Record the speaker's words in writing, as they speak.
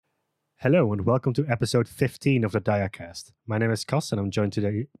Hello and welcome to episode 15 of the Diacast. My name is Cas and I'm joined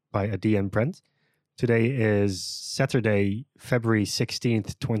today by Adi and Brent. Today is Saturday, February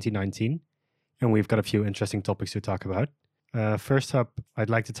 16th, 2019, and we've got a few interesting topics to talk about. First up, I'd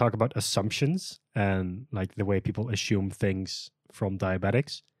like to talk about assumptions and like the way people assume things from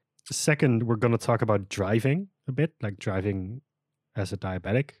diabetics. Second, we're going to talk about driving a bit, like driving as a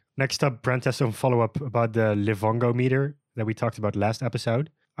diabetic. Next up, Brent has some follow-up about the Livongo meter that we talked about last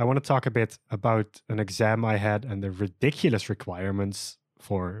episode. I want to talk a bit about an exam I had and the ridiculous requirements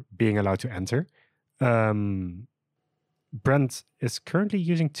for being allowed to enter. Brent is currently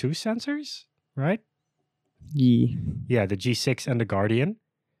using two sensors, right? Yeah, the G6 and the Guardian.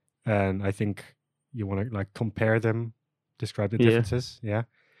 And I think you want to like compare them, describe the differences. Yeah.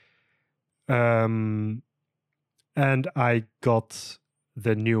 And I got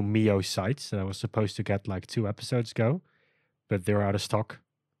the new Mios sites that I was supposed to get like 2 episodes ago, but they're out of stock.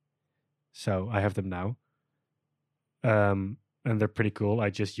 So I have them now. And they're pretty cool. I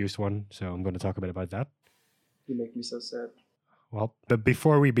just used one, so I'm going to talk a bit about that. You make me so sad. Well, but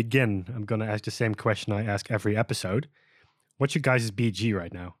before we begin, I'm going to ask the same question I ask every episode. What's your guys' BG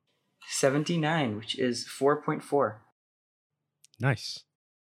right now? 79, which is 4.4. Nice.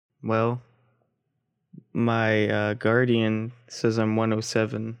 Well, my Guardian says I'm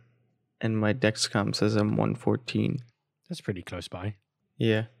 107, and my Dexcom says I'm 114. That's pretty close by.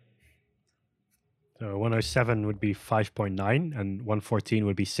 Yeah. So 107 would be 5.9, and 114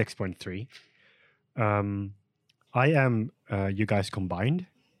 would be 6.3. I am you guys combined,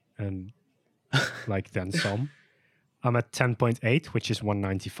 and like then some. I'm at 10.8, which is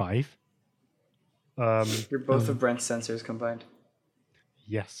 195. You're both of Brent's sensors combined.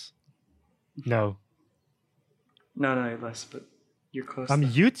 Yes. No. No, you're less, but you're close. I'm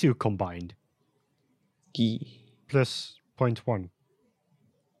enough. you two combined. Gee. Plus 0.1.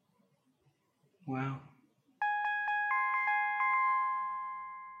 Wow.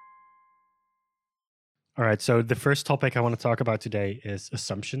 All right, so the first topic I want to talk about today is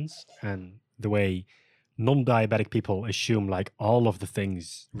assumptions and the way non-diabetic people assume like all of the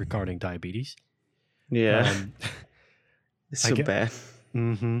things regarding diabetes. Yeah. It's so bad.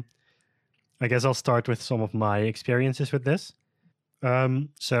 Mm-hmm. I guess I'll start with some of my experiences with this.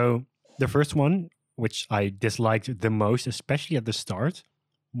 So the first one, which I disliked the most, especially at the start,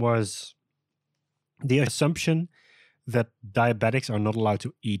 was the assumption that diabetics are not allowed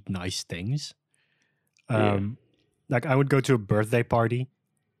to eat nice things. Like I would go to a birthday party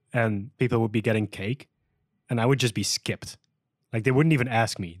and people would be getting cake and I would just be skipped. Like they wouldn't even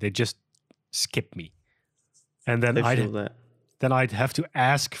ask me. They'd just skip me. And then I'd have to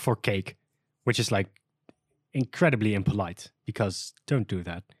ask for cake, which is like incredibly impolite because don't do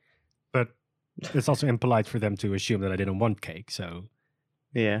that. But it's also impolite for them to assume that I didn't want cake. So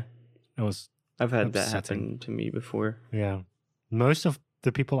yeah, I've had that happen to me before. Yeah. Most of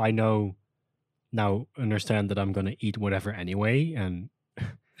the people I know now understand that I'm going to eat whatever anyway, and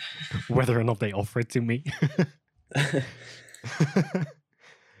whether or not they offer it to me.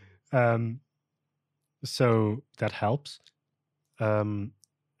 So that helps.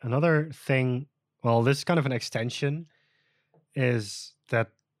 Another thing, well, this is kind of an extension, is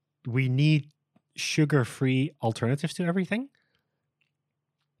that we need sugar-free alternatives to everything.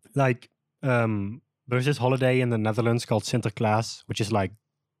 Like, there's this holiday in the Netherlands called Sinterklaas, which is like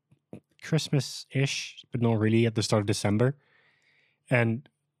Christmas-ish, but not really, at the start of December. And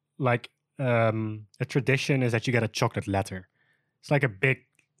like a tradition is that you get a chocolate letter. It's like a big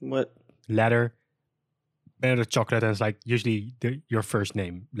letter made of chocolate, and it's like usually your first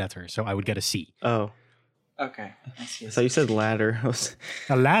name letter. So I would get a C. Oh. Okay. I see. So you said ladder.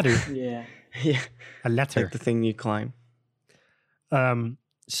 A ladder? Yeah. Yeah. A letter. Like the thing you climb.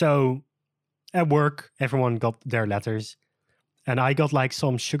 So at work, everyone got their letters. And I got like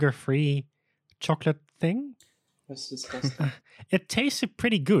some sugar-free chocolate thing. That's disgusting. It tasted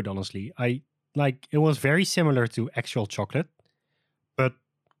pretty good, honestly. It was very similar to actual chocolate, but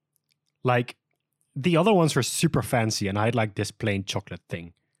like the other ones were super fancy, and I had like this plain chocolate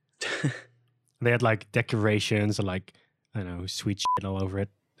thing. They had like decorations and like, I don't know, sweet shit all over it,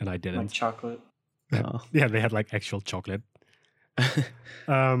 and I didn't. Like chocolate. Oh. Yeah, they had like actual chocolate.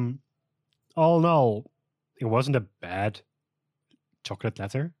 All in all, it wasn't a bad chocolate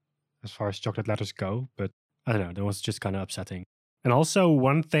letter as far as chocolate letters go, but I don't know, that was just kind of upsetting. And also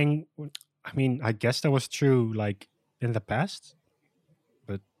one thing, I mean, I guess that was true like in the past,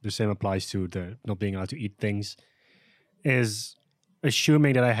 but the same applies to the not being allowed to eat things, is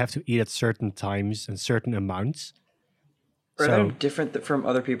assuming that I have to eat at certain times and certain amounts. Or I'm different from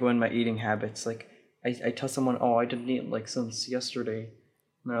other people in my eating habits. Like I tell someone, oh, I didn't eat like since yesterday.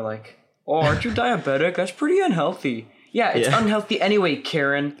 And they're like, Oh, aren't you diabetic? That's pretty unhealthy. Yeah, it's unhealthy anyway,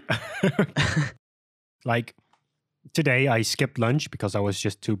 Karen. Like, today I skipped lunch because I was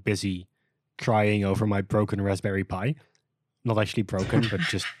just too busy crying over my broken Raspberry Pi. Not actually broken, but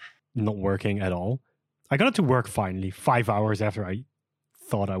just not working at all. I got it to work finally, 5 hours after I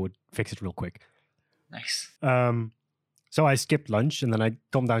thought I would fix it real quick. Nice. So I skipped lunch and then I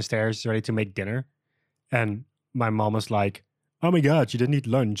come downstairs ready to make dinner. And my mom was like, "Oh my God, you didn't eat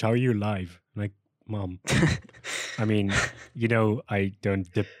lunch. How are you alive?" I'm like, Mom, I mean, I don't,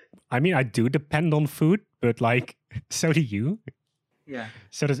 I do depend on food, but like, so do you. Yeah.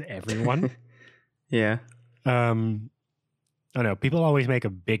 So does everyone. Yeah. I don't know. People always make a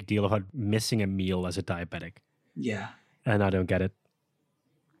big deal about missing a meal as a diabetic. Yeah. And I don't get it.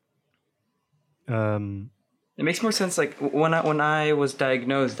 It makes more sense. Like when I was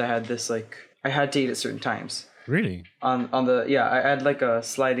diagnosed, I had this I had to eat at certain times. Really? On the I had like a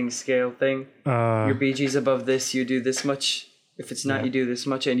sliding scale thing. Your BG's above this, you do this much. If it's not, you do this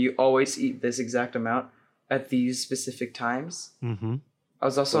much, and you always eat this exact amount at these specific times. Mm-hmm. I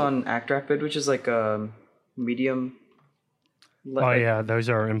was also on Act Rapid, which is like a medium. Those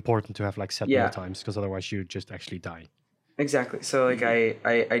are important to have like set meal times because otherwise you just actually die. Exactly. So like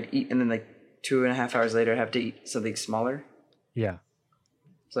I'd eat and then like 2.5 hours later I'd have to eat something smaller. Yeah.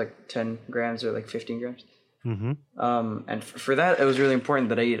 It's like 10 grams or like 15 grams. Mm-hmm. And for that it was really important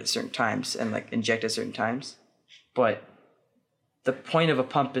that I eat at certain times and like inject at certain times. But the point of a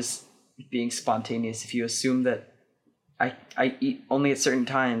pump is being spontaneous. If you assume that I eat only at certain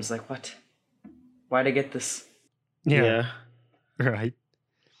times, like what? Why'd I get this? Yeah. Right.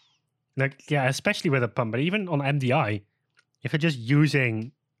 Especially with a pump, but even on MDI, if you're just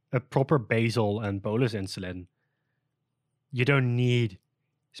using a proper basal and bolus insulin, you don't need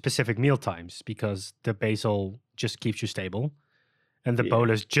specific meal times because the basal just keeps you stable and the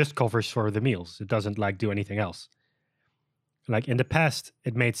bolus just covers for the meals. It doesn't like do anything else. Like in the past,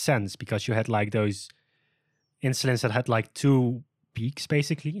 it made sense because you had like those insulins that had like 2 peaks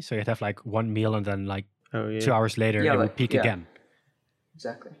basically. So you'd have like one meal and then like 2 hours later it would peak again.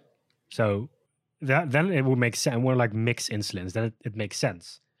 Exactly. So then it would make sense. More like mixed insulins. Then it makes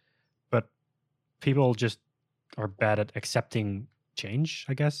sense. But people just are bad at accepting change,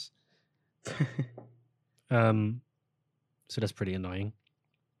 I guess. So that's pretty annoying.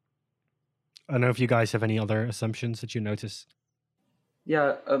 I don't know if you guys have any other assumptions that you notice.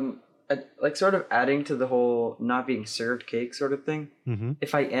 Yeah. Like sort of adding to the whole not being served cake sort of thing. Mm-hmm.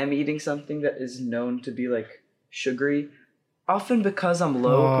 If I am eating something that is known to be like sugary, often because I'm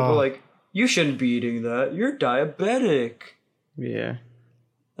low, people are like, you shouldn't be eating that. You're diabetic. Yeah.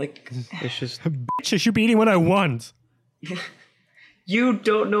 Like, it's just... Bitch, I should be eating what I want. You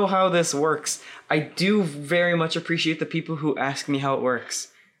don't know how this works. I do very much appreciate the people who ask me how it works.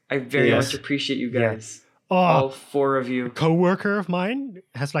 I very much appreciate you guys. Yeah. All 4 of you. A coworker of mine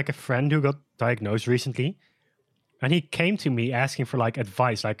has like a friend who got diagnosed recently. And he came to me asking for like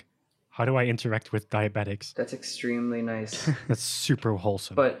advice, like, how do I interact with diabetics? That's extremely nice. That's super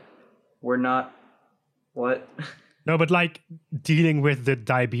wholesome. But we're not... What? No, but like dealing with the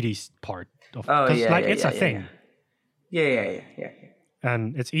diabetes part of it's a thing. Yeah.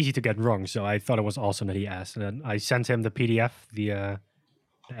 And it's easy to get wrong, so I thought it was awesome that he asked. And then I sent him the PDF, the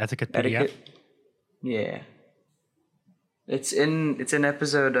etiquette PDF. Yeah. It's in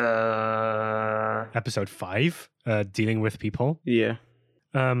episode episode 5, dealing with people. Yeah.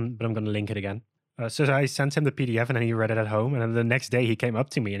 But I'm going to link it again. So I sent him the PDF and then he read it at home. And then the next day he came up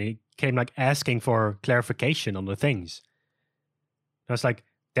to me and he came like asking for clarification on the things. I was like,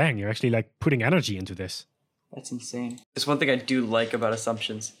 dang, you're actually like putting energy into this. That's insane. There's one thing I do like about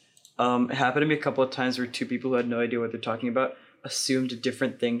assumptions. It happened to me a couple of times where 2 people who had no idea what they're talking about assumed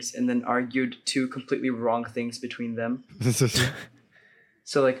different things and then argued 2 completely wrong things between them.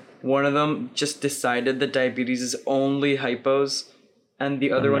 So like one of them just decided that diabetes is only hypos and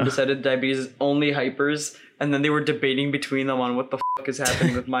the other one decided diabetes is only hypers, and then they were debating between them on what the fuck is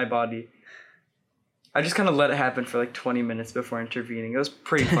happening with my body. I just kind of let it happen for like 20 minutes before intervening. It was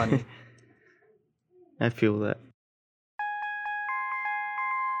pretty funny. I feel that.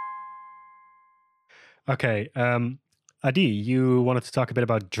 Okay, Adi, you wanted to talk a bit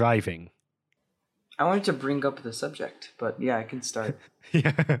about driving. I wanted to bring up the subject, but yeah, I can start.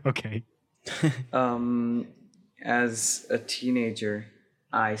 Yeah, okay. As a teenager,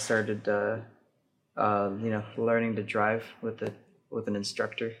 I started, learning to drive with an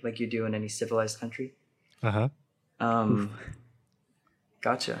instructor, like you do in any civilized country. Uh-huh.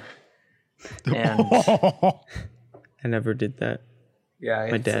 Gotcha. And I never did that. Yeah,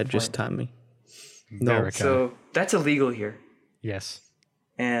 my dad just taught me. No, so that's illegal here. Yes.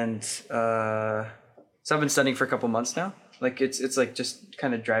 And so I've been studying for a couple months now. Like it's like just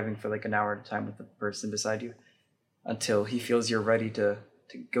kind of driving for like an hour at a time with the person beside you until he feels you're ready to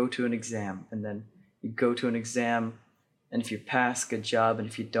go to an exam. And then you go to an exam, and if you pass, good job. And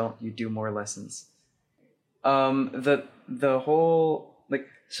if you don't, you do more lessons. The whole like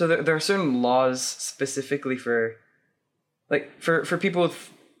so there are certain laws specifically for like for people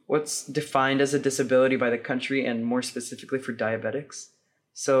with what's defined as a disability by the country, and more specifically for diabetics.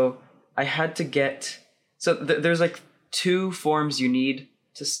 So I had to get there's like 2 forms you need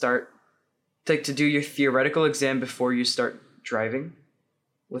to start to do your theoretical exam before you start driving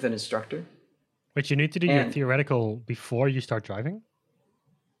with an instructor. But you need to do your theoretical before you start driving?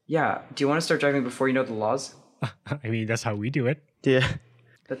 Yeah. Do you want to start driving before you know the laws? I mean, that's how we do it. Yeah.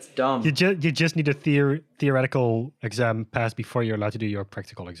 That's dumb. You just need a theoretical exam passed before you're allowed to do your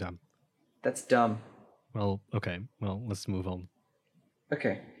practical exam. That's dumb. Well, okay. Well, let's move on.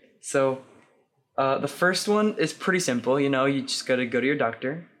 Okay. So the first one is pretty simple. You know, you just got to go to your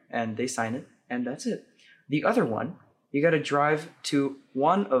doctor and they sign it, and that's it. The other one, you got to drive to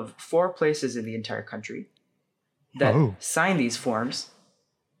one of 4 places in the entire country that sign these forms.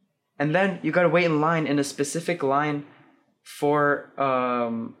 And then you got to wait in line, in a specific line for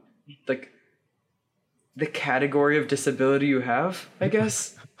like the category of disability you have, I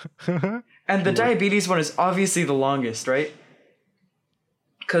guess. And the diabetes one is obviously the longest, right?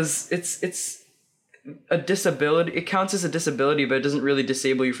 Because it's a disability. It counts as a disability, but it doesn't really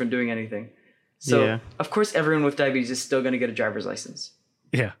disable you from doing anything. So, of course, everyone with diabetes is still going to get a driver's license.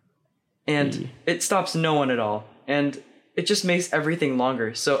 Yeah. And it stops no one at all. And it just makes everything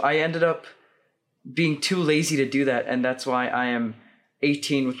longer. So I ended up being too lazy to do that. And that's why I am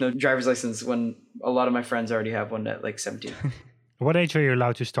 18 with no driver's license when a lot of my friends already have one at like 17. What age are you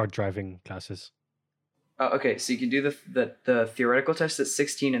allowed to start driving classes? Okay, so you can do the theoretical test at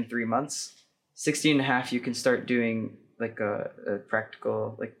 16 and 3 months. 16 and a half, you can start doing like a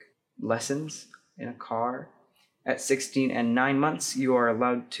practical like lessons in a car. At 16 and 9 months, you are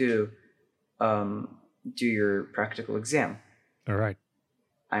allowed to do your practical exam. All right.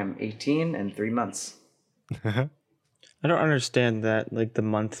 I'm 18 and 3 months. I don't understand that, like the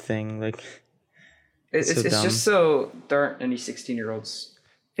month thing. Like, it's just so there aren't any 16-year-olds.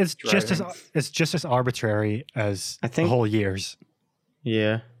 It's just as arbitrary as the whole years.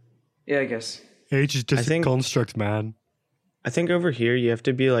 Yeah. Yeah, I guess. Age is just a construct, man. I think over here you have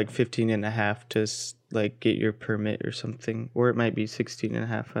to be like 15 and a half to like get your permit or something, or it might be 16 and a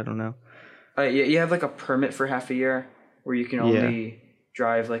half. I don't know. You have like a permit for half a year where you can only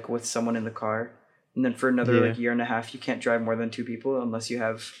drive like with someone in the car, and then for another like year and a half you can't drive more than 2 people unless you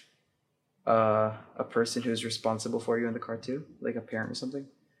have a person who's responsible for you in the car too, like a parent or something.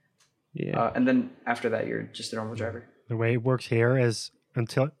 Yeah. And then after that you're just a normal driver. The way it works here is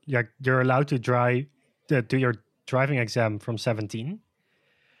until you're allowed to do your driving exam from 17.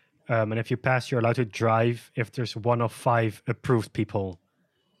 And if you pass, you're allowed to drive if there's 1 of 5 approved people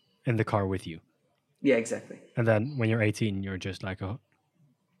in the car with you. Yeah, exactly. And then when you're 18, you're just like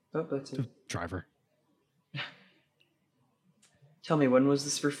that's it. Driver. Tell me, when was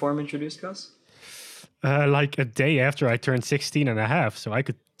this reform introduced, Gus? Like a day after I turned 16 and a half, so I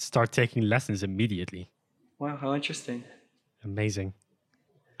could start taking lessons immediately. Wow, how interesting. Amazing.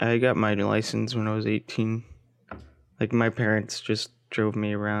 I got my license when I was 18. Like, my parents just drove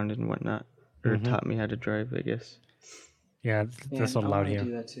me around and whatnot, or taught me how to drive, I guess. Yeah, that's not allowed here. I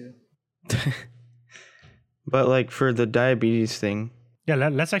do that too. But like for the diabetes thing. Yeah,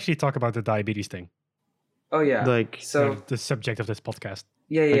 let's actually talk about the diabetes thing. Oh yeah. Like the subject of this podcast.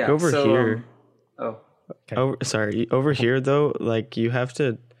 Yeah. Like over here. Okay. Over here though, like you have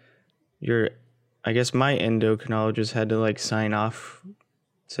to. I guess my endocrinologist had to like sign off,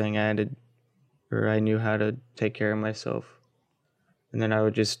 saying I knew how to take care of myself, and then I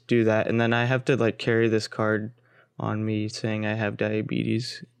would just do that, and then I have to like carry this card on me saying I have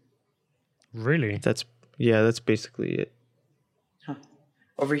diabetes. Really? That's basically it. Huh.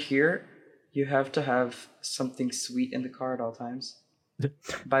 Over here, you have to have something sweet in the car at all times.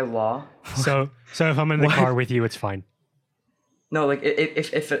 By law. So if I'm in the car with you, it's fine. No, like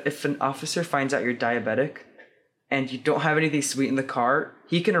if an officer finds out you're diabetic and you don't have anything sweet in the car,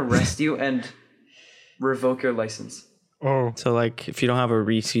 he can arrest you and revoke your license. Oh. So like if you don't have a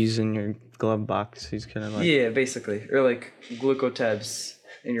Reese's in your glove box, he's kind of like... Yeah, basically. Or like glucotabs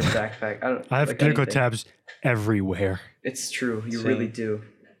in your backpack. I have like glucotabs everywhere. It's true. You really do.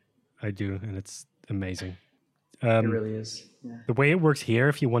 I do, and it's amazing. It really is. Yeah. The way it works here,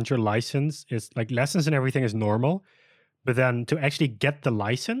 if you want your license, is like lessons and everything is normal. But then to actually get the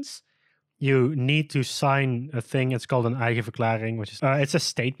license, you need to sign a thing. It's called an eigenverklaring, which is it's a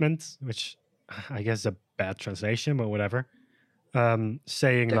statement, which I guess is a bad translation, but whatever.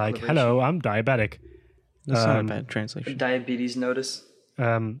 Saying like, "Hello, I'm diabetic." That's not a bad translation. Diabetes notice.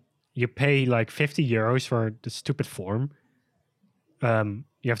 You pay like €50 for the stupid form.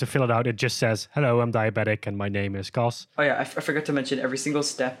 You have to fill it out. It just says, "Hello, I'm diabetic, and my name is Cos." Oh yeah, I forgot to mention every single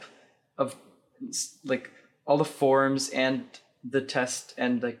step of like all the forms and the test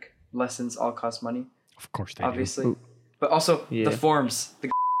and like lessons all cost money. Of course they obviously. do. But also Yeah. the forms, the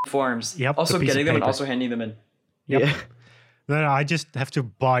forms. Yep, also the piece of getting them and paper. also handing them in. Yep. Yeah. No, I just have to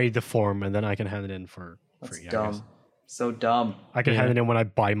buy the form and then I can hand it in for That's free. I guess. dumb. So dumb. I can Yeah. hand it in when I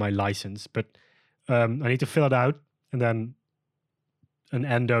buy my license, but I need to fill it out, and then an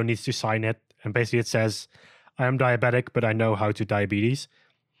endo needs to sign it. And basically, it says, "I am diabetic, but I know how to diabetes."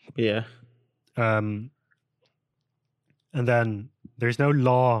 Yeah. And then there's no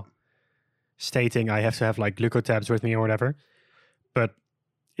law stating I have to have like glucotabs with me or whatever. But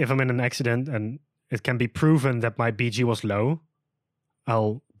if I'm in an accident and it can be proven that my BG was low,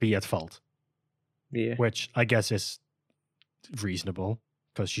 I'll be at fault, Yeah. which I guess is reasonable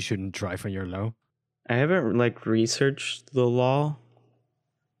because you shouldn't drive when you're low. I haven't like researched the law,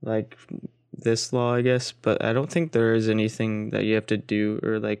 like this law, I guess, but I don't think there is anything that you have to do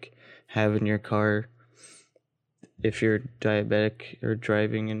or like have in your car if you're diabetic or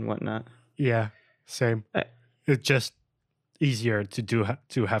driving and whatnot. Yeah, same. I- It's just easier to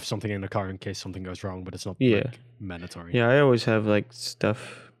to have something in the car in case something goes wrong, but it's not Yeah. like mandatory. Yeah, I always have like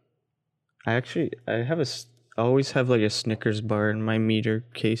stuff. I always have like a Snickers bar in my meter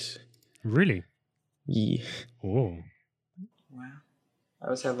case. Really? Yeah. Oh. Wow. I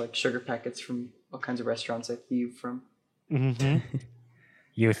always have like sugar packets from all kinds of restaurants I thieve from. Mm-hmm.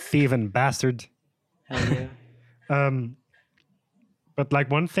 You thieving bastard. Hell yeah. But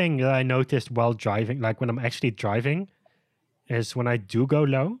like one thing that I noticed while driving, like when I'm actually driving, is when I do go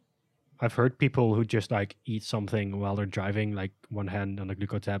low, I've heard people who just like eat something while they're driving, like one hand on the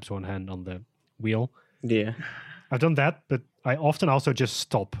glucotabs, one hand on the wheel. Yeah. I've done that, but I often also just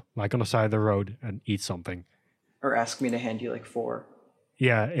stop, like on the side of the road, and eat something. Or ask me to hand you like 4.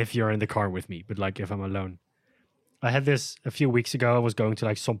 Yeah, if you're in the car with me, but like if I'm alone. I had this a few weeks ago. I was going to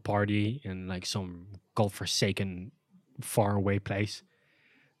like some party in like some godforsaken, far away place.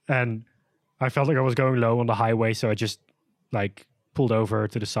 And I felt like I was going low on the highway, so I just like pulled over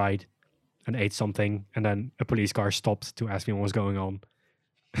to the side and ate something. And then a police car stopped to ask me what was going on.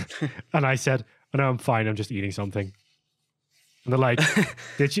 And I said, "Oh no, I'm fine. I'm just eating something." And they're like,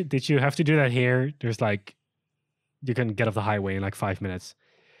 did you have to do that here? There's like, you can get off the highway in like 5 minutes.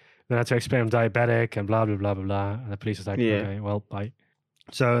 Then I had to explain I'm diabetic and blah, blah, blah, blah, blah. And the police was like, Yeah. "Okay, well, bye."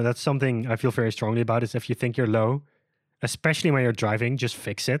 So that's something I feel very strongly about is if you think you're low, especially when you're driving, just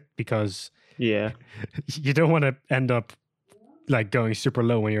fix it, because Yeah. you don't want to end up like going super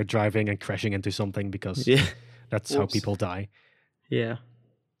low when you're driving and crashing into something, because Yeah. that's how Whoops. people die. Yeah.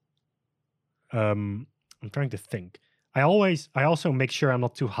 I'm trying to think. I also make sure I'm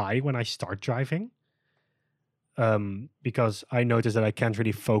not too high when I start driving. Because I notice that I can't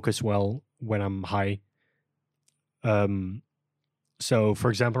really focus well when I'm high. So for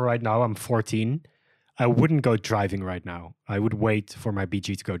example, right now I'm 14. I wouldn't go driving right now. I would wait for my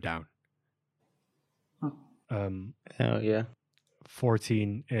BG to go down. Oh yeah.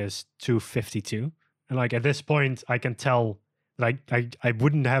 14 is 252. And like at this point, I can tell that I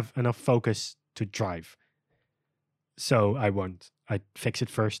wouldn't have enough focus to drive. So I won't. I'd fix it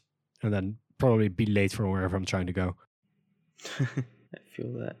first and then probably be late for wherever I'm trying to go. I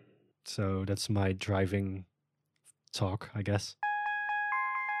feel that. So that's my driving talk, I guess.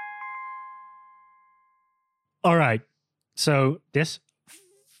 All right. So this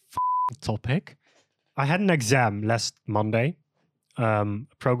topic, I had an exam last Monday,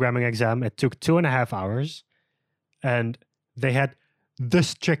 programming exam. It took 2.5 hours, and they had the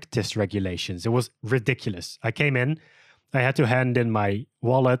strictest regulations. It was ridiculous. I came in, I had to hand in my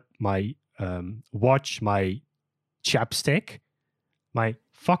wallet, my watch, my chapstick, my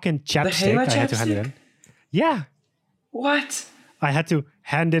fucking chapstick. Halo I had to hand it chapstick? in. Yeah, What? I had to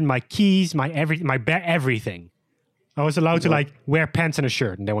hand in my keys, my everything. I was allowed to like wear pants and a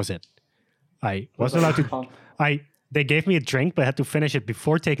shirt, and that was it. I wasn't allowed to. They gave me a drink, but I had to finish it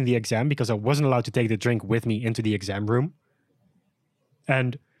before taking the exam because I wasn't allowed to take the drink with me into the exam room.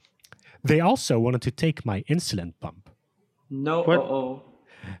 And they also wanted to take my insulin pump. No. What? Oh.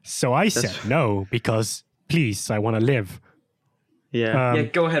 So I said no because please, I want to live. Yeah. Yeah.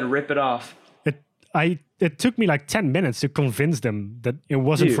 Go ahead. Rip it off. It took me like 10 minutes to convince them that it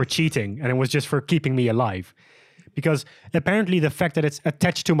wasn't Dude. for cheating and it was just for keeping me alive. because apparently the fact that it's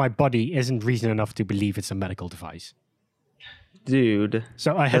attached to my body isn't reason enough to believe it's a medical device. Dude.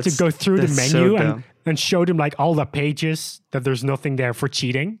 So I had to go through the that's menu so dumb. and show them like all the pages that there's nothing there for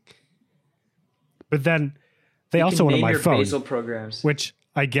cheating. But then they You also can wanted name my your phone, basal programs. which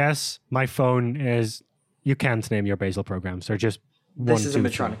I guess my phone is. You can't name your basal programs. They're just This is a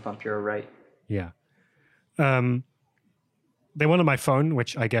 1, 2, Medtronic pump. You're right. 3. Yeah. They wanted my phone,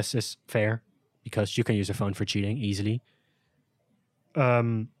 which I guess is fair because you can use a phone for cheating easily.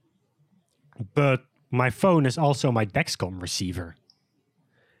 But my phone is also my Dexcom receiver.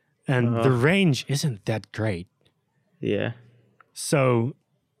 And the range isn't that great. Yeah. So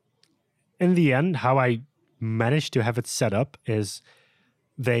in the end, how I managed to have it set up is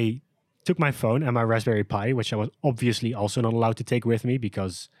they took my phone and my Raspberry Pi, which I was obviously also not allowed to take with me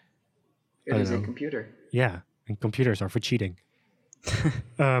because, It I is a know. computer. yeah, and computers are for cheating.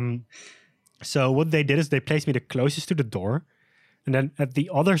 So what they did is they placed me the closest to the door. And then at the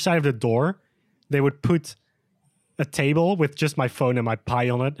other side of the door, they would put a table with just my phone and my Pi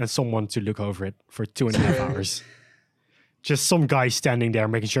on it and someone to look over it for 2.5 hours. Just some guy standing there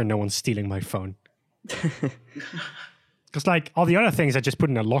making sure no one's stealing my phone. Because like all the other things I just put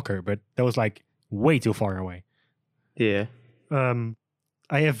in a locker, but that was like way too far away. Yeah.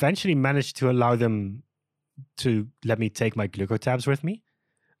 I eventually managed to allow them to let me take my glucotabs with me.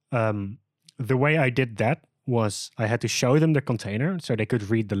 The way I did that was I had to show them the container so they could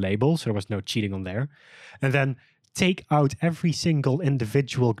read the label, so there was no cheating on there. And then take out every single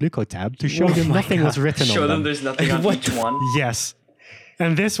individual glucotab to show them nothing was written Show on them them. there's nothing on each one. Yes.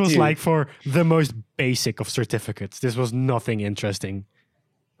 And this was Dude. like for the most basic of certificates. This was nothing interesting.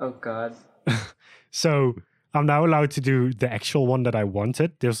 Oh God. So I'm now allowed to do the actual one that I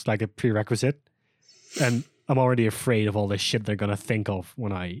wanted. There's like a prerequisite. And I'm already afraid of all the shit they're going to think of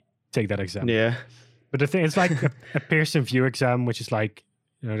when I take that exam. Yeah. But the thing, it's like a Pearson VUE exam, which is like,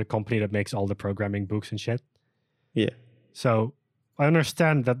 you know, the company that makes all the programming books and shit. Yeah. So I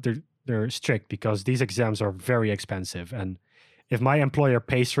understand that they're strict because these exams are very expensive. And if my employer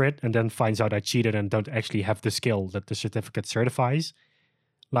pays for it and then finds out I cheated and don't actually have the skill that the certificate certifies,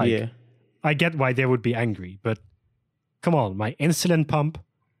 like, Yeah. I get why they would be angry. But come on, my insulin pump,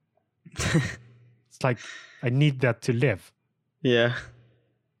 it's like, I need that to live. Yeah.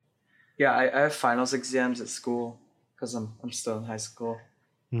 Yeah, I have finals exams at school because I'm still in high school,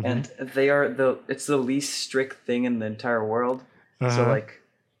 Mhm. and it's the least strict thing in the entire world. So Uh-huh. like,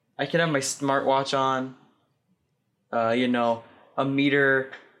 I can have my smartwatch on, you know, a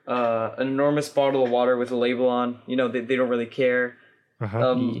meter, an enormous bottle of water with a label on. You know, they don't really care.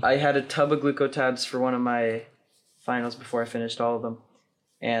 Uh-huh. I had a tub of glucotabs for one of my finals before I finished all of them,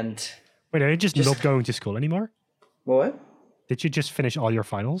 and Wait, are you just not going to school anymore? what? Did you just finish all your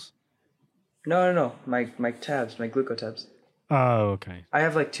finals? No. My glucotabs. Oh, okay. I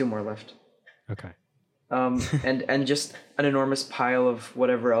have like 2 more left. Okay. And just an enormous pile of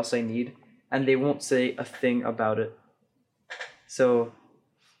whatever else I need, and they won't say a thing about it. So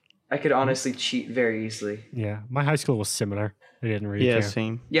I could honestly cheat very easily. Yeah. My high school was similar. They didn't really Yeah. care.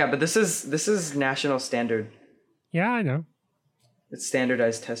 Same. Yeah, but this is national standard. Yeah, I know. It's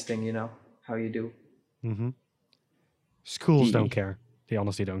standardized testing, you know, how you do. Mm-hmm. Schools Yeah. don't care. They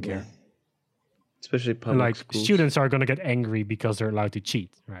honestly don't care. Especially And, public like, schools. students are going to get angry because they're allowed to cheat,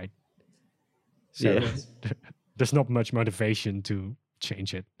 right? So Yeah. there's not much motivation to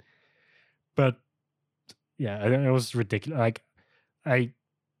change it. But yeah, it was ridiculous. Like,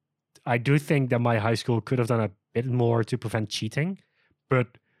 I do think that my high school could have done a bit more to prevent cheating,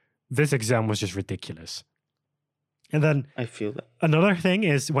 but this exam was just ridiculous. And then I feel that. another thing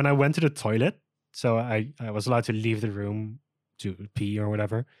is when I went to the toilet, so I was allowed to leave the room to pee or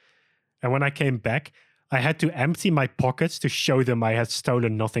whatever. And when I came back, I had to empty my pockets to show them I had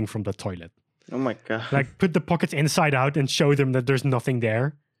stolen nothing from the toilet. Oh my god. Like, put the pockets inside out and show them that there's nothing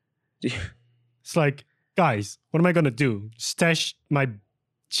there. It's like, guys, what am I going to do? Stash my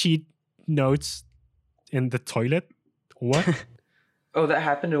cheat notes in the toilet? What? Oh, that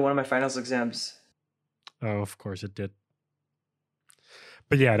happened in one of my finals exams. Oh, of course it did.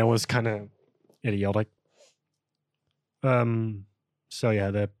 But yeah, that was kind of idiotic. So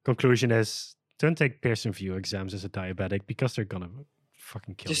yeah, the conclusion is don't take Pearson VUE exams as a diabetic because they're gonna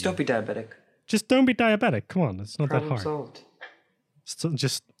fucking kill Just you. don't be diabetic. Just don't be diabetic. Come on, it's not Problem that hard. solved.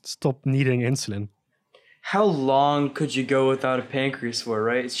 Just stop needing insulin. How long could you go without a pancreas for,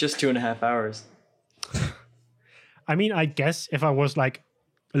 right? It's just 2.5 hours. I mean, I guess if I was like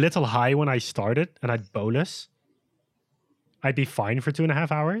a little high when I started and I'd bolus, I'd be fine for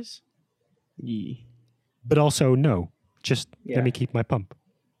 2.5 hours. Yeah. But also, no, just Yeah. let me keep my pump.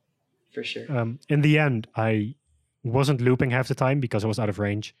 For sure. In the end, I wasn't looping half the time because I was out of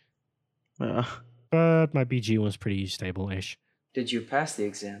range. Uh, But my BG was pretty stable-ish. Did you pass the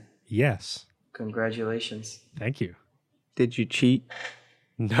exam? Yes. Congratulations. Thank you. did you cheat?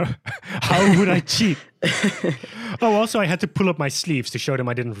 No. How would I cheat? Oh, also, I had to pull up my sleeves to show them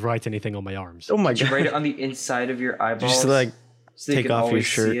I didn't write anything on my arms. Oh my Did you god! write it on the inside of your eyeballs? Just like so you take can off your always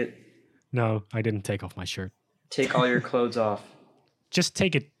shirt. see it? No, I didn't take off my shirt. Take all your clothes off. Just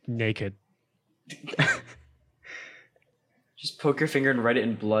take it naked. Just poke your finger and write it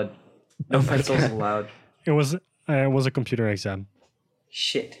in blood. No Oh my pencils God. allowed. It was a computer exam.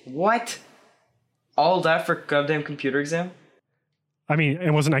 Shit. What? All that for goddamn computer exam? I mean,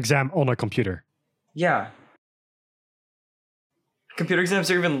 it was an exam on a computer. Yeah. Computer exams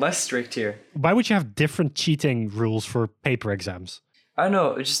are even less strict here. Why would you have different cheating rules for paper exams? I don't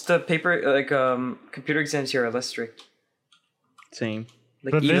know. It's just the paper, computer exams here are less strict. Same.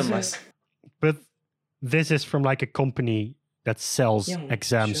 Like, But even this less. But this is from like a company that sells Yeah,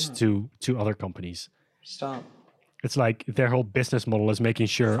 exams sure. to other companies. Stop. It's like their whole business model is making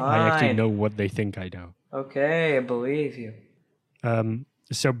sure I actually Fine. know what they think I know. Okay, I believe you.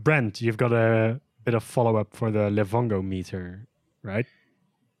 So Brent, you've got a bit of follow-up for the Livongo meter, right?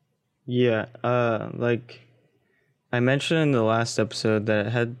 Yeah. Like I mentioned in the last episode that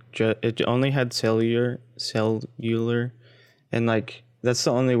it had it only had cellular, and like that's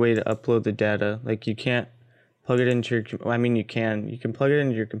the only way to upload the data. Like you can't plug it into your. I mean, you can plug it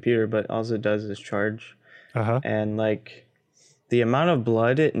into your computer, but all it does is charge. Uh-huh. And like the amount of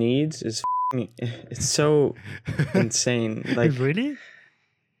blood it needs is it's so insane. Like Really?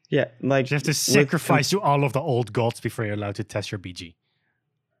 yeah, like You have to with sacrifice to all of the old gods before you're allowed to test your BG.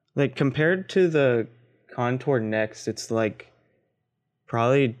 like compared to the Contour Next, it's like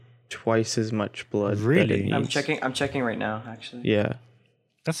probably twice as much blood. that it Really? I'm needs. checking right now, actually. Yeah,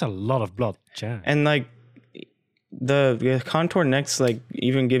 That's a lot of blood, Jack. and like the Contour Next like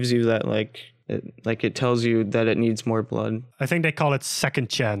even gives you that it tells you that it needs more blood. I think they call it second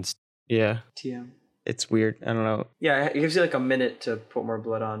chance. Yeah, TM. it's weird. I don't know. Yeah, it gives you like a minute to put more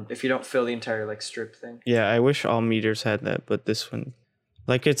blood on if you don't fill the entire like strip thing. Yeah, I wish all meters had that, but this one,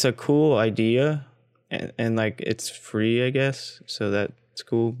 like, it's a cool idea, and like it's free, I guess, so that's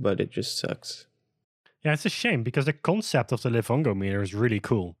cool. But it just sucks. Yeah, it's a shame because the concept of the Livongo meter is really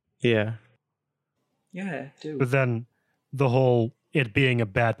cool. Yeah, Yeah, dude. But then the whole it being a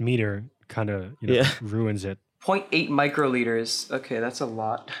bad meter kind of Yeah. ruins it. 0.8 microliters. Okay, that's a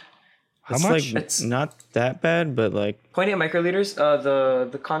lot. How it's much? like It's- not that bad, but like 0.8 microliters.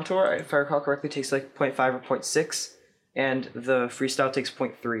 The Contour, if I recall correctly, takes like 0.5 or 0.6, and the Freestyle takes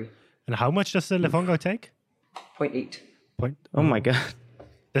 0.3. And how much does the Livongo take? 0.8. Point. oh my god,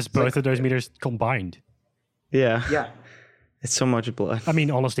 There's both of those meters combined. yeah, Yeah. it's so much blood. I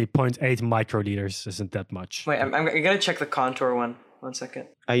mean, honestly, 0.8 microliters isn't that much. Wait, I'm gonna check the Contour one. 1 second.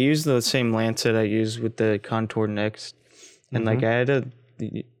 I used the same lancet I used with the Contour Next, and like I had to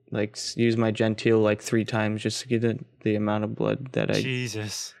like use my Gentile like 3 times just to get the amount of blood that I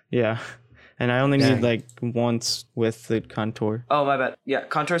Jesus. yeah, and I only Dang. need like once with the Contour. Oh, my bad. Yeah,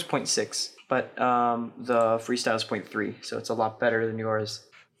 Contour is 0.6, but the Freestyle is 0.3, so it's a lot better than yours.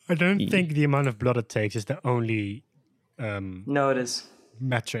 I don't think the amount of blood it takes is the only No, it is.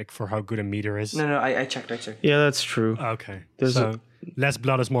 metric for how good a meter is. No, I checked. Yeah, that's true. Okay. There's so less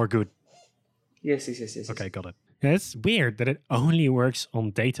blood is more good. Yes. Okay, got it. Yeah, it's weird that it only works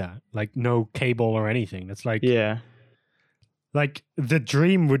on data, like no cable or anything. That's like Yeah, like the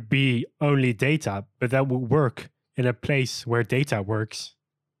dream would be only data, but that would work in a place where data works.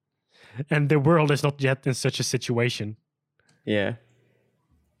 And the world is not yet in such a situation. yeah.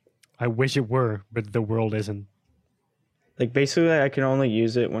 I wish it were, but the world isn't. Like basically, I can only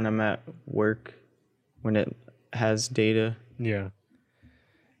use it when I'm at work, when it has data. Yeah.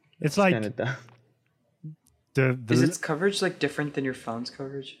 It's like Kind of dumb. the Is its coverage like different than your phone's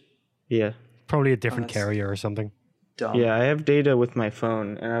coverage? Yeah, probably a different that's- carrier or something. Dumb. yeah. I have data with my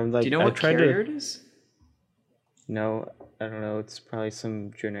phone, and I'm like, Do you know I what tried carrier to. it is? No, I don't know. It's probably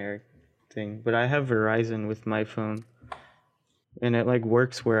some generic thing, but I have Verizon with my phone, and it like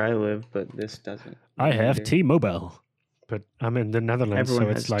works where I live, but this doesn't. I have either. T-Mobile, but I'm in the Netherlands, Everyone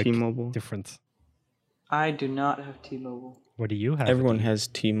so has it's like T-Mobile. different. I do not have T-Mobile. What do you have? Everyone Adi? has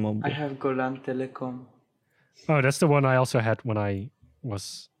T-Mobile. I have Golan Telecom. Oh, that's the one I also had when I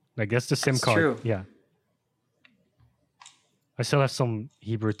was like that's the SIM That's card. true. Yeah. I still have some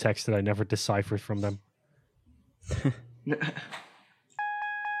Hebrew text that I never deciphered from them.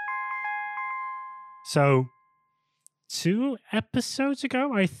 So, 2 episodes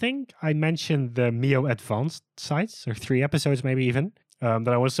ago, I think I mentioned the Mio Advanced sites, or 3 episodes maybe even, that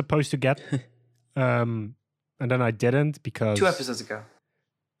I was supposed to get. But and then I didn't because 2 episodes ago.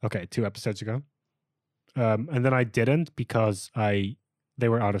 Okay, 2 episodes ago. And then I didn't because they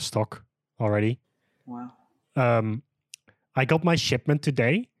were out of stock already. Wow. I got my shipment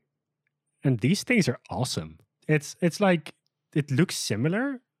today, and these things are awesome. It's like it looks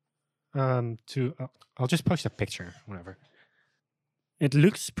similar to. I'll just post a picture, whatever. It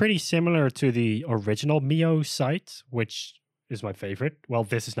looks pretty similar to the original Mio site, which is my favorite. Well,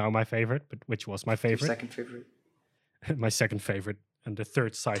 this is now my favorite, but which was my Your favorite. second favorite. My second favorite, and the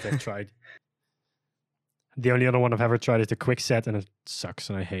third site I've tried. The only other one I've ever tried is the Quickset, and it sucks,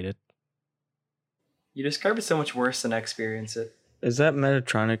 and I hate it. You describe it so much worse than I experience it. Is that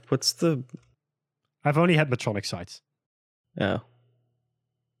Metatronic? What's the... I've only had Medtronic sites. Oh.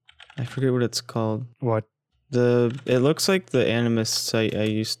 I forget what it's called. What? It looks like the Animus site I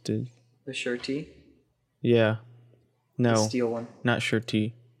used to... The Shirty? Yeah. No. The steel one. Not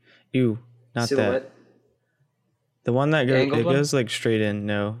Shirty. Ew. Not Silhouette? that. The one that angled one? goes like straight in.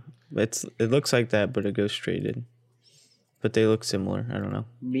 No. It looks like that, but it goes straight in. But they look similar. I don't know.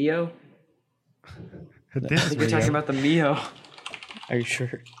 Mio? This I is think you're Mio. talking about the Mio. Are you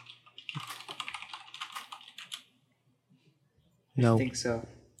sure? I No. think so.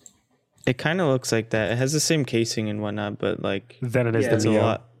 It kind of looks like that. It has the same casing and whatnot, but like Then it is Yeah, the it's a Mio.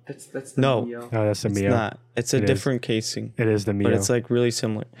 lot. That's the No. Mio. No, that's the It's Mio. not. It's a It is. different casing, It is the Mio. but it's like really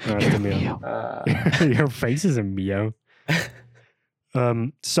similar. No, it's the Mio. Your face is a Mio.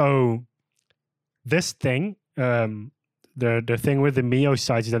 So this thing, the thing with the Mio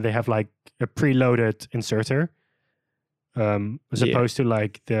sites is that they have like a preloaded inserter, as opposed to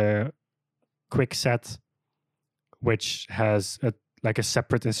like the Quickset, which has a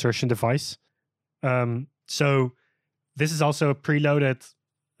separate insertion device. So this is also a preloaded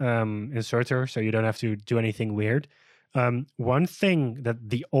inserter, so you don't have to do anything weird. One thing that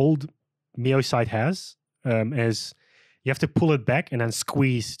the old Mio site has is you have to pull it back and then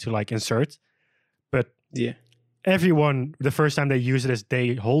squeeze to like insert. But Yeah. everyone, the first time they use it is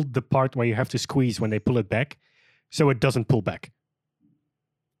they hold the part where you have to squeeze when they pull it back, so it doesn't pull back.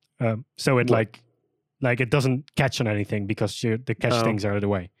 So it like it doesn't catch on anything because the catch things are out of the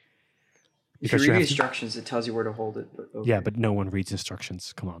way. If you Because read you the have to- instructions, it tells you where to hold it. But okay. Yeah, but no one reads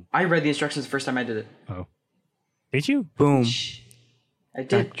instructions. Come on. I read the instructions the first time I did it. Did you? Boom. I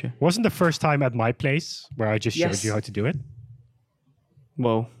did. Gotcha. Wasn't the first time at my place where I just showed Yes. you how to do it?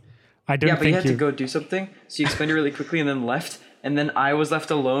 Whoa. I don't Yeah, but you think had to go do something, so you explained it really quickly and then left, and then I was left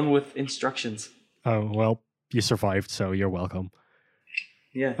alone with instructions. Oh, well, you survived, so you're welcome.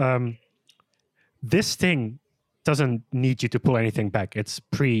 Yeah. This thing doesn't need you to pull anything back. It's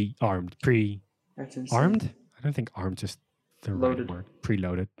pre-armed. That's insane. Armed? I don't think armed is the Loaded. right word.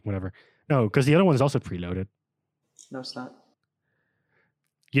 Preloaded, whatever. No, because the other one is also preloaded. No, it's not.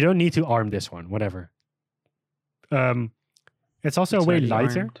 You don't need to arm this one, whatever. It's also It's way already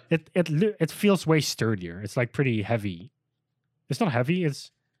lighter. armed. It feels way sturdier. It's like pretty heavy. It's not heavy,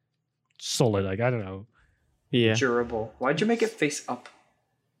 it's solid. Like, I don't know. Yeah. Durable. Why'd you make it face up?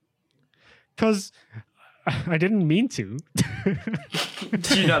 Because I didn't mean to.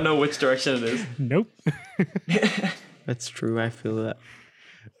 Do you not know which direction it is? Nope. That's true. I feel that.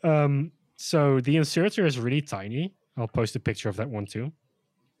 So the inserter is really tiny. I'll post a picture of that one too.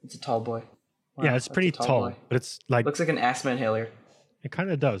 It's a tall boy. Wow, Yeah, it's that's pretty a tall, boy. but it's like Looks like an asthma inhaler. it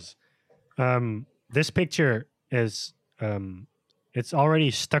kind of does. This picture is it's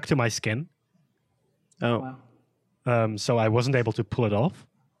already stuck to my skin, Oh. Wow. so I wasn't able to pull it off.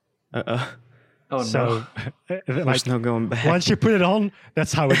 Oh So no. There's like no going back. once you put it on,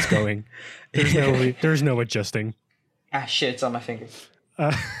 that's how it's going. There's no adjusting. Ah shit, it's on my finger.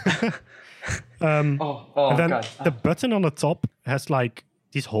 Uh, Oh and then god. the button on the top has like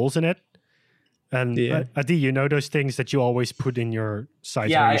these holes in it. And Yeah. Adi, you know those things that you always put in your sides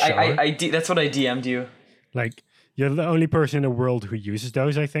Yeah, when you shower? that's what I DM'd you. Like you're the only person in the world who uses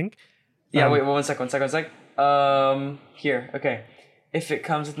those, I think. Yeah, wait, one sec. Here, okay. If it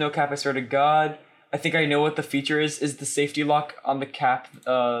comes with no cap, I swear to God. I think I know what the feature is. Is the safety lock on the cap,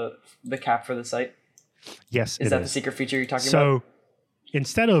 the cap for the site? Yes, Is it that the secret feature you're talking about? So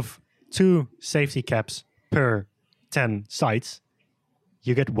instead of 2 safety caps per 10 sites,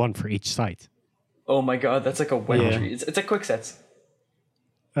 you get 1 for each site. Oh my God, that's like a wet Yeah. dream. It's a quick sets.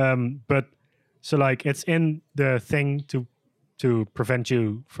 But so like it's in the thing to prevent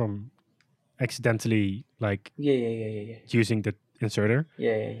you from accidentally like Yeah. using the inserter,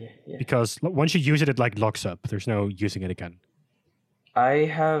 Yeah. because once you use it, it like locks up. There's no using it again. I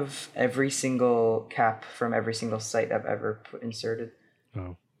have every single cap from every single site I've ever inserted.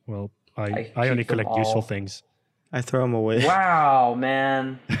 Oh well, I I only keep them collect useful all. things. I throw them away. Wow,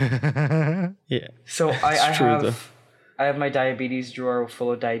 man. Yeah. So I have my diabetes drawer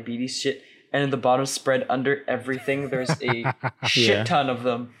full of diabetes shit, and in the bottom spread under everything, there's a shit ton of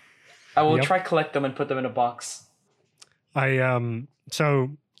them. I will try collect them and put them in a box. That's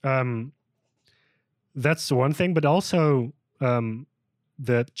one thing, but also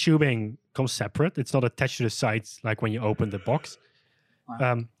the tubing comes separate. It's not attached to the sides like when you open the box.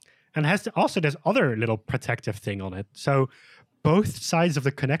 Wow. And there's other little protective thing on it. So both sides of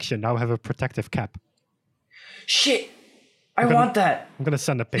the connection now have a protective cap. Shit! I want that! I'm gonna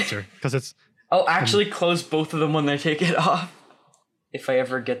send a picture because it's... I'll actually close both of them when they take it off. If I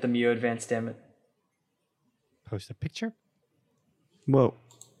ever get the Mio Advance, damn it. Post a picture? Whoa.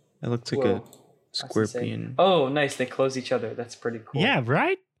 That looks like a Whoa. scorpion. Oh, nice. They close each other. That's pretty cool. Yeah,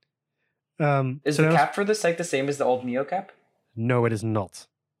 right? Is the cap for this like the same as the old Mio cap? No, it is not.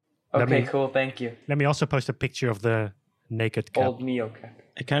 Okay, cool. Thank you. Let me also post a picture of the naked cap. Old Mio cap.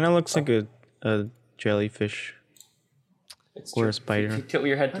 It kind of looks like a jellyfish It's or true. a spider, If you tilt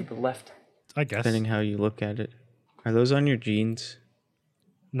your head to the left. I guess. depending how you look at it. Are those on your jeans?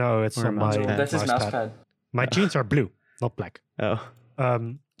 No, it's Or a on mouse my pad. That's his mouse pad. My jeans are blue, not black. Oh.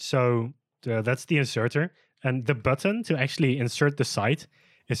 So that's the inserter. And the button to actually insert the site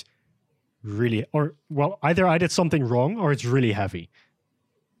is really... either I did something wrong or it's really heavy.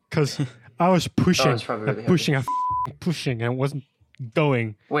 Because I was pushing, it's probably really pushing, and pushing, and it wasn't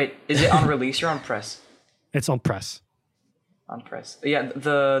going. Wait, is it on release or on press? It's on press. On press. Yeah,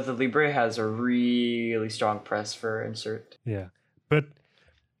 the Libre has a really strong press for insert. Yeah. But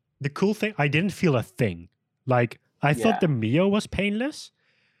the cool thing, I didn't feel a thing. Like, I thought the Mio was painless.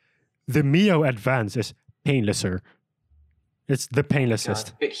 The Mio Advance is painlesser. It's the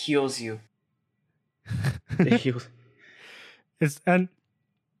painlessest. God, it heals you. And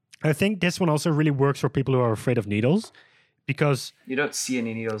I think this one also really works for people who are afraid of needles, because You don't see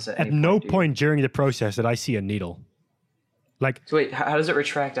any needles at at any no point. do you? point during the process did I see a needle. Like, So wait, how does it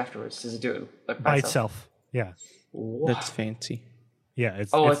retract afterwards? Does it do it like, by itself. Yeah. That's fancy. Yeah.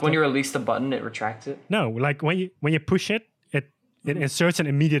 It's Like when you release the button, it retracts it? No, like when you push it, it inserts and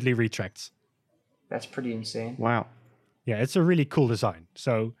immediately retracts. That's pretty insane. Wow. Yeah, it's a really cool design.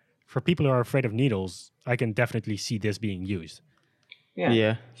 So for people who are afraid of needles, I can definitely see this being used.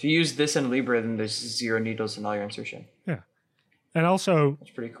 Yeah. If you use this in Libre, then there's 0 needles in all your insertion. Yeah. And also,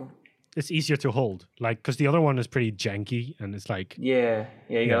 That's pretty cool. it's easier to hold, like, because the other one is pretty janky and it's like... Yeah,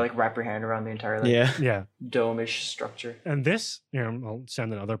 you gotta like wrap your hand around the entire like, Yeah. Yeah. dome-ish structure. And this, I'll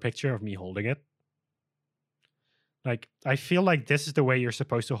send another picture of me holding it. Like, I feel like this is the way you're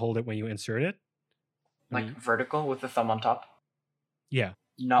supposed to hold it when you insert it. Like vertical with the thumb on top. Yeah.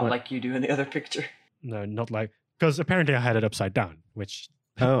 Not What? like you do in the other picture. No, not like... Because apparently I had it upside down, which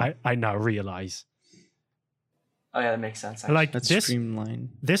I now realize. Oh yeah, that makes sense. Actually. Like, That's this streamlined.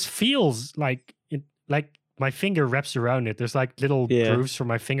 this feels like it, like my finger wraps around it. There's like little grooves for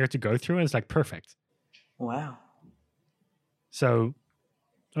my finger to go through, and it's like perfect. Wow. So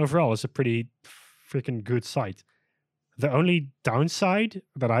overall, it's a pretty freaking good site. The only downside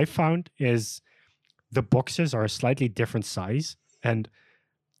that I found is the boxes are a slightly different size, and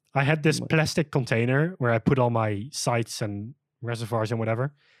I had this plastic container where I put all my sights and reservoirs and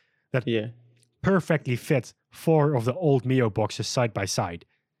whatever that perfectly fit 4 of the old Mio boxes side by side.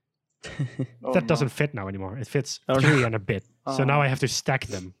 That doesn't fit now anymore. It fits 3 and a bit. So now I have to stack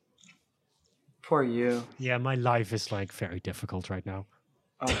them. Poor you. Yeah, my life is like very difficult right now.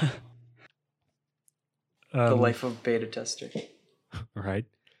 Oh. The life of beta tester. Right.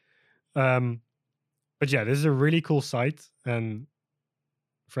 But yeah, this is a really cool site, and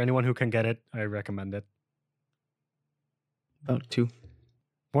for anyone who can get it, I recommend it. About 2.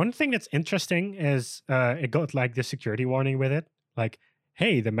 One thing that's interesting is it got like the security warning with it. Like,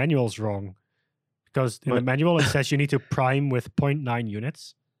 hey, the manual's wrong. Because in the manual, it says you need to prime with 0.9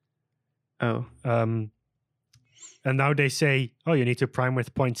 units. Oh. And now they say, oh, you need to prime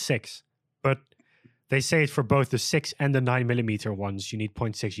with 0.6. But they say it for both the 6 and the 9mm ones, you need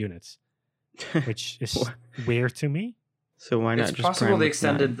 0.6 units. Which is weird to me. So why not It's just possible prime they with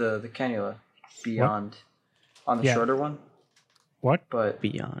extended 9? the cannula beyond on the shorter one. What? But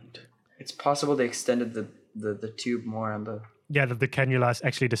Beyond. it's possible they extended the tube more on the... Yeah, the cannula is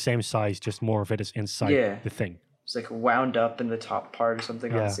actually the same size, just more of it is inside the thing. It's like wound up in the top part or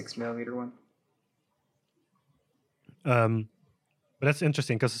something on Yeah. the 6mm one. But that's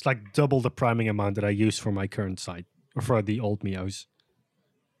interesting because it's like double the priming amount that I use for my current site, or for the old Mios.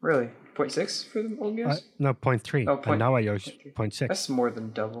 Really? 0.6 for the old Mios? No, 0.3. Oh, and now I use 0.6. That's more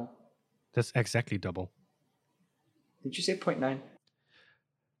than double. That's exactly double. Did you say 0.9?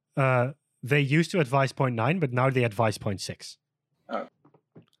 They used to advise 0.9, but now they advise 0.6. Oh.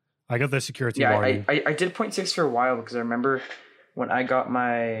 I got the security Yeah, warning. I did 0.6 for a while because I remember when I got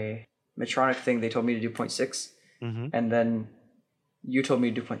my Medtronic thing, they told me to do 0.6, Mm-hmm. and then you told me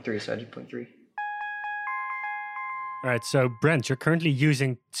to do 0.3, so I did 0.3. All right, so Brent, you're currently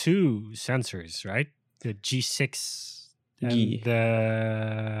using two sensors, right? The G6 and Yeah.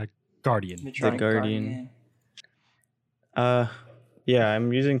 the Guardian. Medtronic Guardian. Yeah,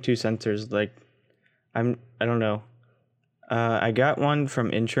 I'm using two sensors. Like, I don't know. I got one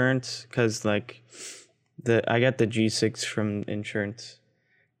from insurance because like I got the G6 from insurance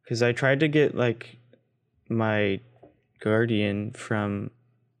because I tried to get like my Guardian from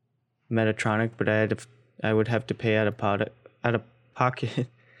Medtronic, but I would have to pay out of pocket. God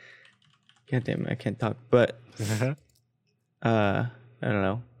damn it, I can't talk. But I don't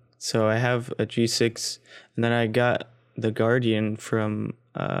know. So I have a G6, and then I got the Guardian from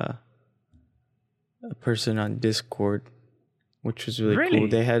a person on Discord, which was really Really? cool.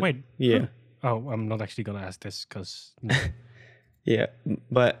 They had Wait. Oh, I'm not actually gonna ask this because yeah,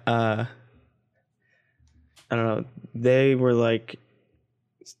 but I don't know. They were like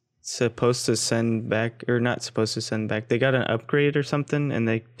supposed to send back, or not supposed to send back. They got an upgrade or something, and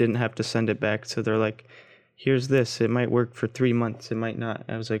they didn't have to send it back. So they're like, "Here's this. It might work for 3 months. It might not."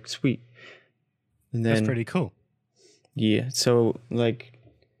 I was like, "Sweet." And then that's pretty cool. yeah, so like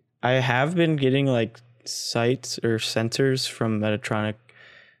I have been getting like sights or sensors from Medtronic,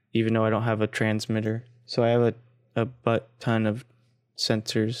 even though I don't have a transmitter. So I have a butt ton of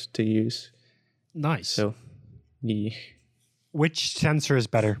sensors to use. Nice. So yeah. Which sensor is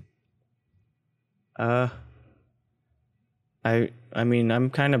better? I mean I'm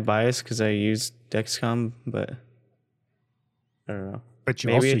kind of biased because I use Dexcom, but I don't know. But you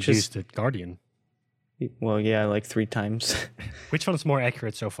Maybe also it's used the Guardian. Well, yeah, like 3 times. Which one's more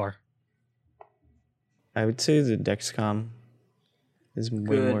accurate so far? I would say the Dexcom is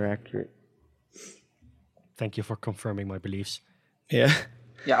way Good. more accurate. Thank you for confirming my beliefs. Yeah.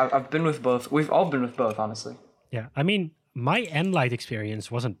 Yeah, I've been with both. We've all been with both, honestly. Yeah, I mean, my Enlight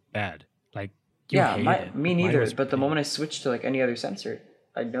experience wasn't bad. Like, you Yeah, hated it, me but mine neither. was But the pretty- moment I switched to like any other sensor,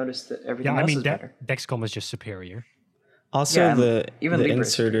 I noticed that everything yeah, I else mean, is better. Dexcom is just superior. Also, Yeah, and the even the Libra is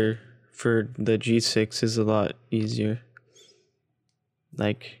inserter for the G6 is a lot easier.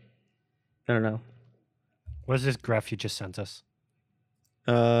 Like, I don't know. What is this graph you just sent us?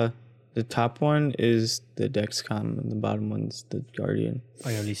 The top one is the Dexcom, and the bottom one's the Guardian.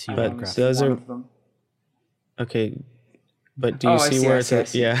 I only see But one graph. those one are of them. okay. But do you Oh, I see see, where I it's see, I at?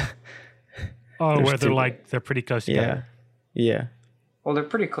 see. Yeah, Oh, there's where they're two. like, they're pretty close yeah, together. yeah, Well, they're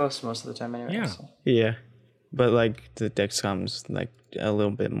pretty close most of the time anyway. Yeah. So. yeah. But like the Dexcom's like a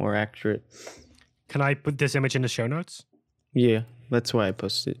little bit more accurate. Can I put this image in the show notes? Yeah, that's why I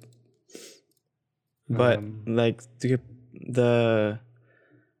posted. But like the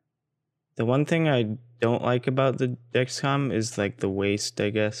one thing I don't like about the Dexcom is like the waste, I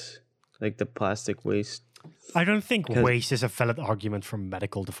guess, like the plastic waste. I don't think 'Cause- waste is a valid argument for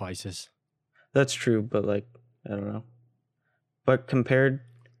medical devices. That's true, but like I don't know. But compared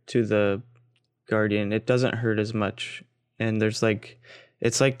to the Guardian, it doesn't hurt as much. And there's like,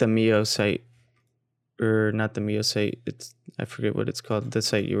 it's like the Mios site, or not the Mios site. It's I forget what it's called. The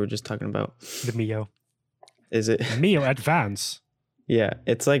site you were just talking about. The Mio. Is it? Mio Advance. Yeah,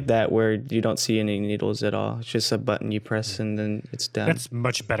 it's like that where you don't see any needles at all. It's just a button you press and then it's done. That's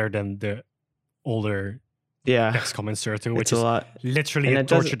much better than the older yeah, Dexcom inserter, which it's a is lot. literally And a it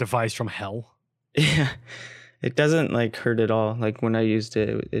doesn't- torture device from hell. Yeah, it doesn't like hurt at all. Like when I used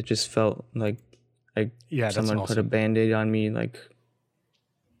it, it just felt like Yeah, that's someone put a awesome. band-aid on me. Like,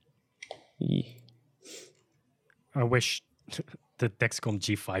 yeah. I wish the Dexcom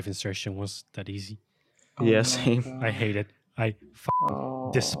G5 insertion was that easy. Yeah, my same. God. I hate it. I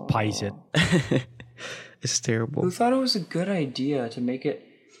Oh. despise it. It's terrible. Who thought it was a good idea to make it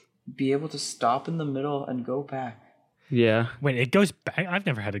be able to stop in the middle and go back? Yeah. Wait, it goes back? I've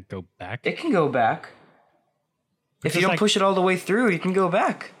never had it go back. It can go back. If Because, you don't like- push it all the way through, you can go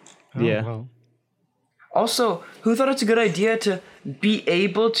back. Oh, Yeah. well. Also, who thought it's a good idea to be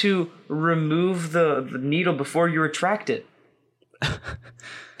able to remove the needle before you retract it?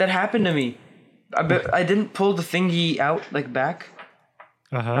 That happened to me. I didn't pull the thingy out, like, back,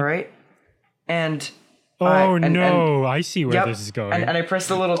 Uh-huh. all right? And... Oh, and- no. I see where Yep, this is going. and I pressed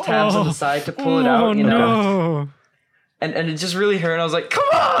the little tabs on the side to pull it out, you know? No. And it just really hurt, and I was like, come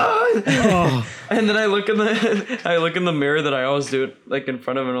on! Oh. And then I look in the mirror that I always do it, like, in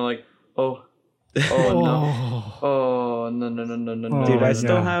front of it, and I'm like, oh no. Oh. Oh, no, no, no, no, no, no. Dude, I Oh,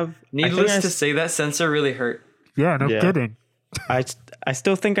 still yeah. have. Needless I to think say, that sensor really hurt. Yeah, no Yeah. kidding. I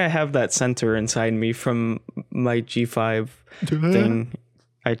still think I have that sensor inside me from my G5 thing.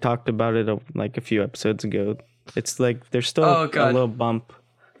 I talked about it like a few episodes ago. It's like there's still Oh, a God. little bump.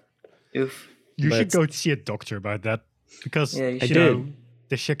 Oof. You But should go see a doctor about that because Yeah, you I should. did.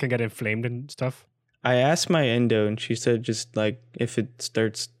 the shit can get inflamed and stuff. I asked my endo, and she said just like if it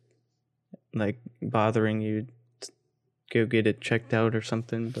starts like bothering you, go get it checked out or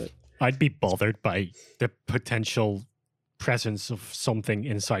something. But I'd be bothered by the potential presence of something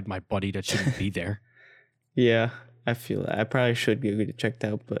inside my body that shouldn't be there. yeah, I feel I probably should go get it checked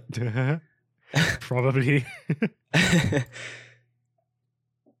out, but Probably. I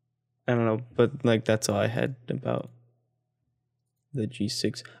don't know. But like that's all I had about the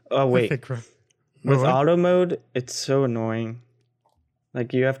G6. Oh wait, with What? auto mode, it's so annoying.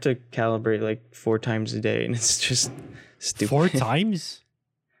 Like you have to calibrate like 4 times a day, and it's just stupid. 4 times?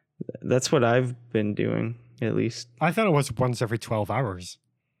 That's what I've been doing, at least. I thought it was once every 12 hours.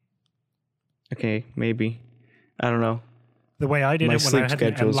 Okay, maybe. I don't know. The way I did My it when sleep I had an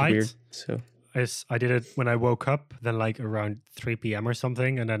schedule's light weird, so is I did it when I woke up, then like around 3 p.m. or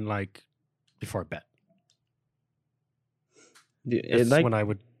something, and then like before bed. it That's like when I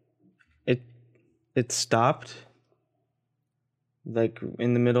would. it stopped like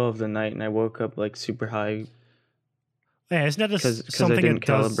in the middle of the night, and I woke up like super high Yeah, isn't that because something I didn't it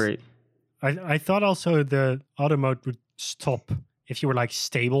does? calibrate. I thought also the auto mode would stop if you were like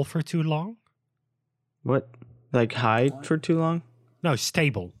stable for too long. What? Like high for too long? No,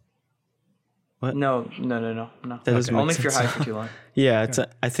 stable. What? No. That doesn't make Only if you're high sense. for too long. Yeah,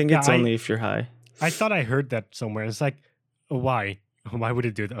 I think Yeah, it's only if you're high. I thought I heard that somewhere. It's like, why? Why would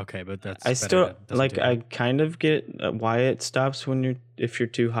it do that? Okay, but that's. I better still that it doesn't like do I that. kind of get why it stops when if you're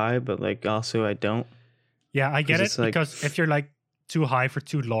too high, but like also I don't. Yeah, I get 'cause it it's like- because if you're like too high for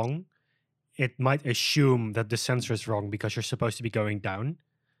too long, it might assume that the sensor is wrong because you're supposed to be going down.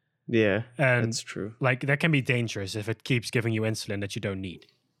 Yeah, And that's true. like that can be dangerous if it keeps giving you insulin that you don't need.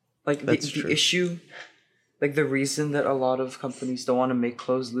 Like the That's true. issue, like the reason that a lot of companies don't want to make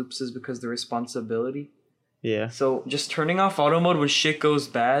closed loops is because the responsibility. Yeah. So just turning off auto mode when shit goes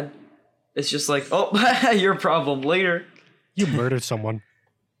bad, it's just like, oh, your problem later. You murdered someone.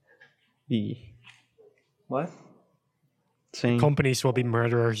 What? Same. Companies will be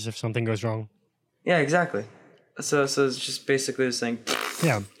murderers if something goes wrong. Yeah, exactly. So it's just basically saying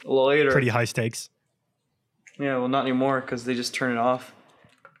Yeah, later. pretty high stakes. Yeah, well, not anymore because they just turn it off.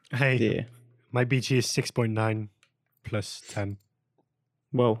 Hey, Yeah. my BG is 6.9 plus 10.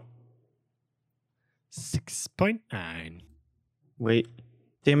 Whoa. 6.9. Wait.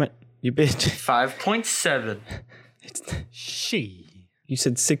 Damn it. You bitch. 5.7. It's, She. you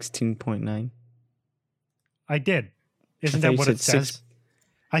said 16.9. I did. Isn't thought that you what said it says?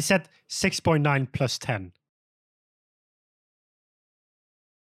 I said 6.9 plus 10.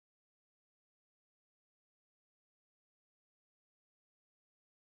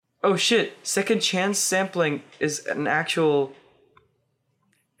 Oh shit! Second chance sampling is an actual.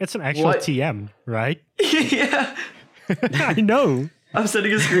 It's an actual What? TM, right? Yeah. I know. I'm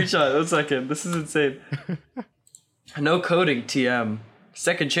sending a screenshot. 1 second. This is insane. No coding TM.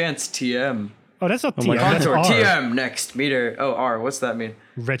 Second chance TM. Oh, that's not Oh my TM. God. That's Contour R. TM next meter. Oh R. What's that mean?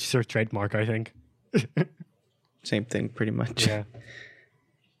 Registered trademark, I think. Same thing, pretty much. Yeah.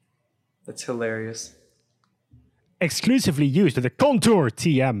 That's hilarious. Exclusively used with the Contour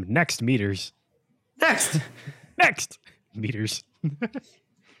TM next meters. Next. Next meters.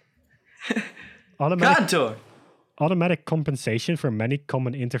 Automatic, Contour. automatic compensation for many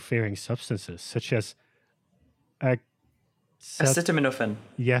common interfering substances, such as Acetaminophen.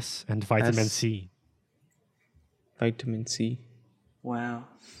 yes, and vitamin As- C. Vitamin C. Wow.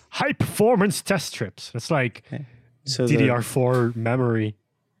 High performance test strips. That's like So DDR4 memory.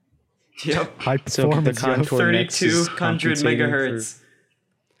 Yep. High So the performance. yo. Contour Next is 3200 compensating megahertz.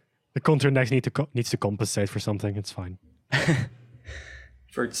 The Contour Next needs to compensate for something. It's fine.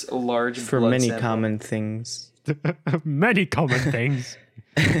 For its large for blood many sample. common things. Many common things.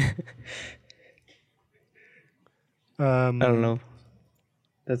 I don't know.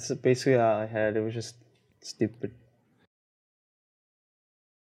 That's basically all I had. It was just stupid.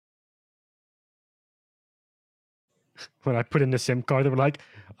 When I put in the SIM card, they were like,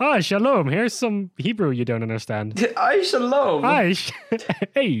 "Ah, shalom. Here's some Hebrew you don't understand." Ay, shalom. Hi,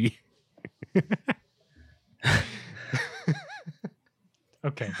 hey.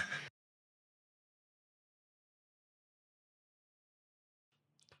 Okay.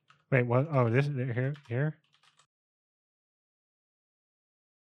 Wait, what? Oh, this here.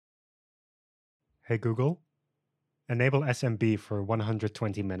 Hey Google, enable SMB for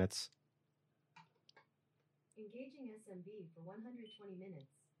 120 minutes. Engaging SMB for 120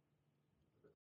 minutes.